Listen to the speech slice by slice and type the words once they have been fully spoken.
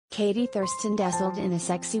Katie Thurston dazzled in a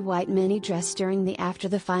sexy white mini dress during the after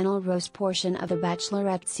the final rose portion of the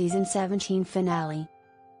Bachelorette season 17 finale.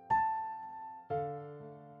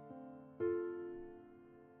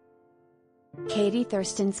 Katie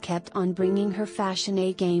Thurston's kept on bringing her fashion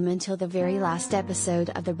A game until the very last episode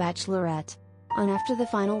of The Bachelorette. On after the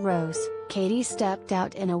final rose, Katie stepped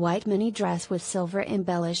out in a white mini dress with silver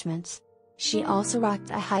embellishments. She also rocked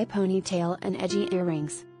a high ponytail and edgy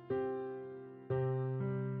earrings.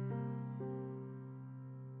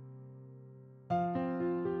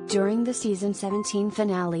 During the season 17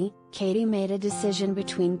 finale, Katie made a decision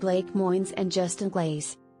between Blake Moynes and Justin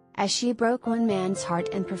Glaze. As she broke one man's heart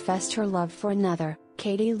and professed her love for another,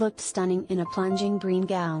 Katie looked stunning in a plunging green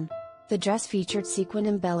gown. The dress featured sequin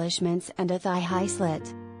embellishments and a thigh-high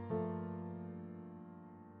slit.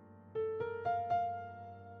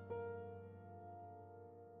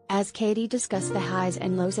 As Katie discussed the highs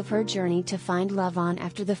and lows of her journey to find love on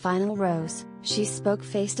after the final rose, she spoke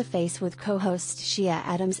face-to-face with co-hosts Tayshia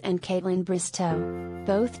and Kaitlyn Bristowe.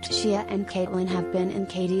 Both Tayshia and Kaitlyn have been in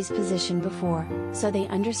Katie's position before, so they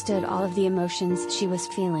understood all of the emotions she was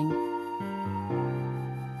feeling.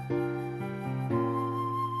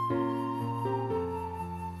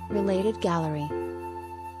 Related gallery.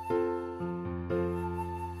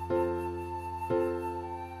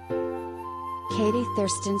 Katie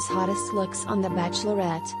Thurston's hottest looks on The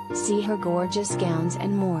Bachelorette, see her gorgeous gowns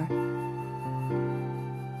and more.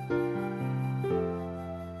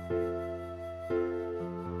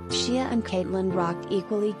 Tayshia and Kaitlyn rocked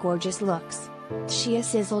equally gorgeous looks. Tayshia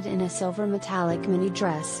sizzled in a silver metallic mini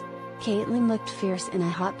dress. Kaitlyn looked fierce in a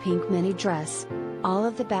hot pink mini dress. All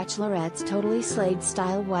of the Bachelorettes totally slayed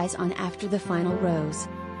style-wise on after the final rose.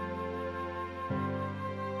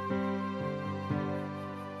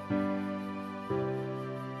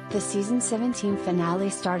 The season 17 finale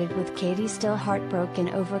started with Katie still heartbroken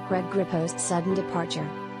over Greg Grippo's sudden departure.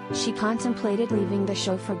 She contemplated leaving the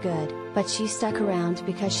show for good, but she stuck around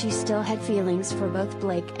because she still had feelings for both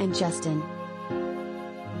Blake and Justin.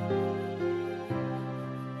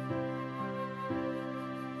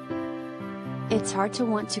 It's hard to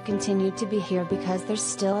want to continue to be here because there's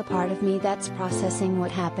still a part of me that's processing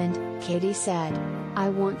what happened, Katie said. I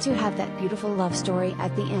want to have that beautiful love story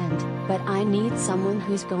at the end, but I need someone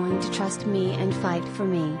who's going to trust me and fight for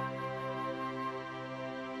me.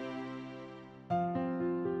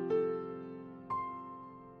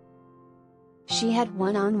 She had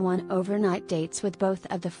one-on-one overnight dates with both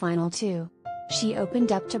of the final two. She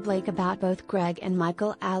opened up to Blake about both Greg and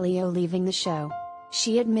Michael Alio leaving the show.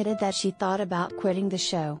 She admitted that she thought about quitting the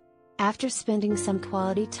show. After spending some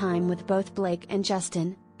quality time with both Blake and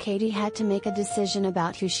Justin, Katie had to make a decision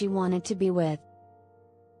about who she wanted to be with.